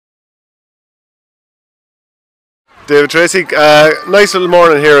David Treacy, nice little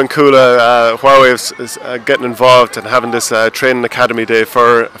morning here in Cuala. Huawei is getting involved and having this training academy day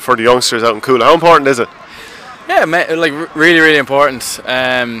for the youngsters out in Cuala. How important is it? Yeah, like really important.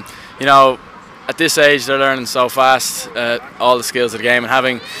 You know, at this age they're learning so fast all the skills of the game,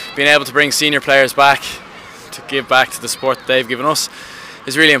 and being able to bring senior players back to give back to the sport that they've given us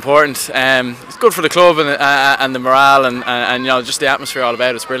is really important. It's good for the club and the morale and you know, just the atmosphere all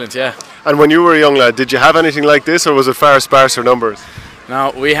about it's brilliant. Yeah. And when you were a young lad, did you have anything like this, or was it far sparser numbers?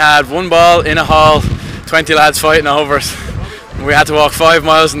 No, we had one ball in a hall, 20 lads fighting over it. We had to walk 5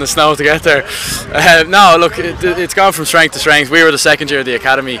 miles in the snow to get there. No, look, it's gone from strength to strength. We were the second year of the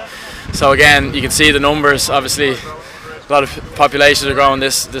academy, so again, you can see the numbers. Obviously, a lot of populations are growing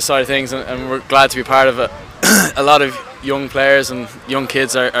this side of things, and we're glad to be part of it. A lot of young players and young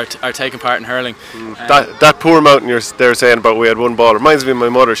kids are taking part in hurling. That poor mountain they were saying about we had one ball reminds me of my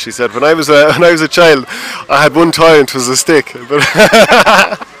mother. She said when I was a child I had one toy and it was a stick.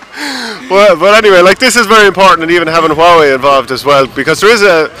 But anyway, like, this is very important, and even having Huawei involved as well, because there's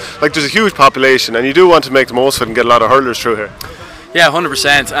a huge population, and you do want to make the most of it and get a lot of hurlers through here. Yeah,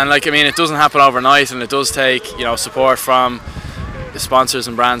 100%. And like, I mean, it doesn't happen overnight, and it does take, you know, support from the sponsors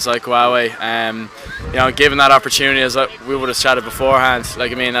and brands like Huawei. You know, given that opportunity, as we would have chatted beforehand,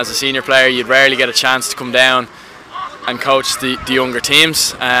 like, I mean, as a senior player you'd rarely get a chance to come down and coach the younger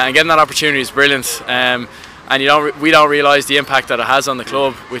teams, and getting that opportunity is brilliant. And we don't realise the impact that it has on the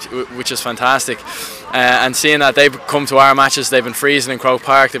club, which is fantastic. And seeing that they've come to our matches, they've been freezing in Croke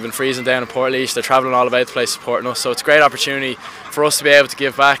Park, they've been freezing down in Portlaoise, they're travelling all about the place supporting us. So it's a great opportunity for us to be able to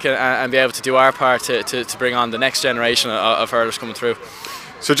give back and be able to do our part to bring on the next generation of hurlers coming through.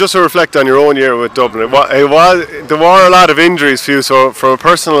 So just to reflect on your own year with Dublin, there were a lot of injuries for you, so from a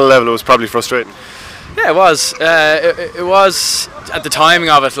personal level it was probably frustrating. Yeah, it was. It was at the timing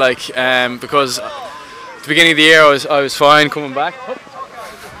of it, like, because at the beginning of the year I was fine coming back. Oh,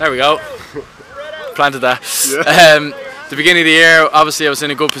 there we go. Planted that. Yeah. The beginning of the year, obviously I was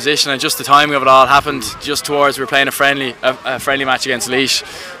in a good position, and just the timing of it all happened just towards we were playing a friendly match against Laois,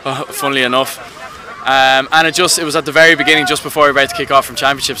 funnily enough. And it was at the very beginning, just before we were about to kick off from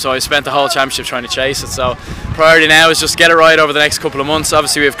championship, so I spent the whole championship trying to chase it. So priority now is just get it right over the next couple of months.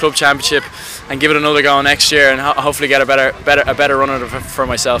 Obviously we have club championship, and give it another go next year, and hopefully get a better run at it for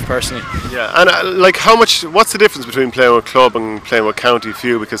myself personally. Yeah. And like, what's the difference between playing with club and playing with county for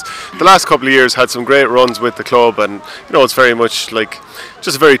you? Because the last couple of years had some great runs with the club, and you know, it's very much like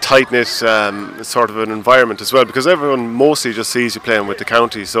just a very tight-knit sort of an environment as well, because everyone mostly just sees you playing with the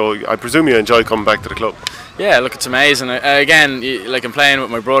county, so I presume you enjoy coming back to the club. Yeah, look, it's amazing. Again, like, I'm playing with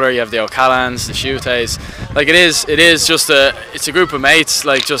my brother, you have the O'Callans, the Shootays. Like, it is just it's a group of mates,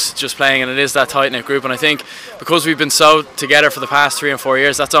 like, just playing, and it is that tight-knit group, and I think because we've been so together for the past 3 and 4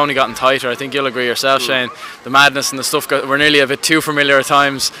 years, that's only gotten tighter. I think you'll agree yourself, Shane. The madness and the stuff, we're nearly a bit too familiar at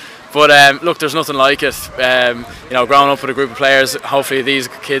times. But look, there's nothing like it. You know, growing up with a group of players, hopefully these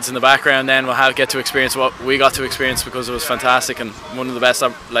kids in the background then will get to experience what we got to experience, because it was fantastic and one of the best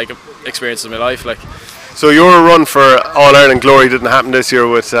experiences of my life. Like. So your run for All-Ireland glory didn't happen this year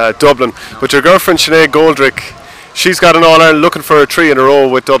with Dublin, but your girlfriend Sinead Goldrick, she's got an All-Ireland, looking for a 3 in a row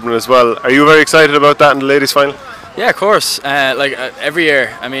with Dublin as well. Are you very excited about that in the ladies' final? Yeah, of course. Every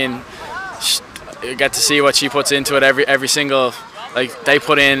year, I mean, you get to see what she puts into it every single. Like, they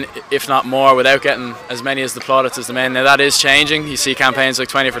put in, if not more, without getting as many as the plaudits as the men. Now that is changing. You see campaigns like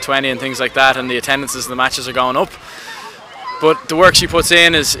 20 for 20 and things like that, and the attendances in the matches are going up. But the work she puts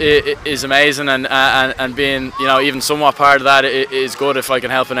in is amazing, and being, you know, even somewhat part of that is good if I can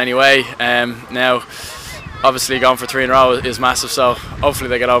help in any way. Now, obviously going for 3 in a row is massive, so hopefully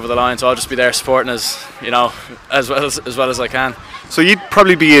they get over the line. So I'll just be there supporting, as well as I can. So you'd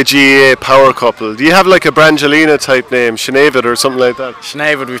probably be a GAA power couple. Do you have like a Brangelina type name, Sinead or something like that?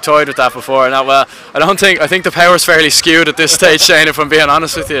 Sinead, we've toyed with that before. Now, well, I think the power's fairly skewed at this stage, Shane, if I'm being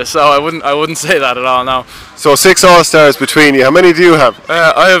honest with you. So I wouldn't say that at all. No. So 6 All-Stars between you. How many do you have?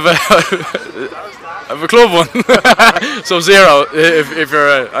 I have a club one. So 0. If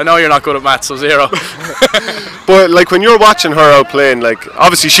you're, I know you're not good at maths, so 0. But like, when you're watching her out playing, like,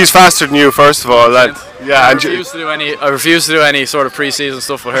 obviously she's faster than you, first of all. Yeah, I refuse to do any sort of pre-season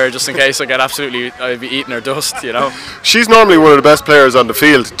stuff with her, just in case I'd be eating her dust, you know. She's normally one of the best players on the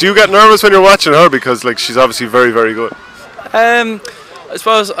field. Do you get nervous when you're watching her, because like, she's obviously very, very good? I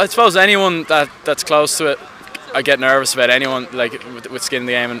suppose anyone that's close to it, I get nervous about anyone, like, with skin in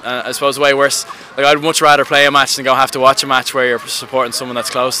the game, and I suppose way worse. Like, I'd much rather play a match than go have to watch a match where you're supporting someone that's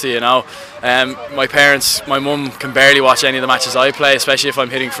close to you. You know, my parents, my mum can barely watch any of the matches I play, especially if I'm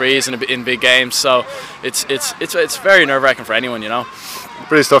hitting frees in big games. So it's very nerve-wracking for anyone, you know.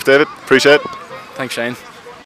 Pretty stuff, David. Appreciate it. Thanks, Shane.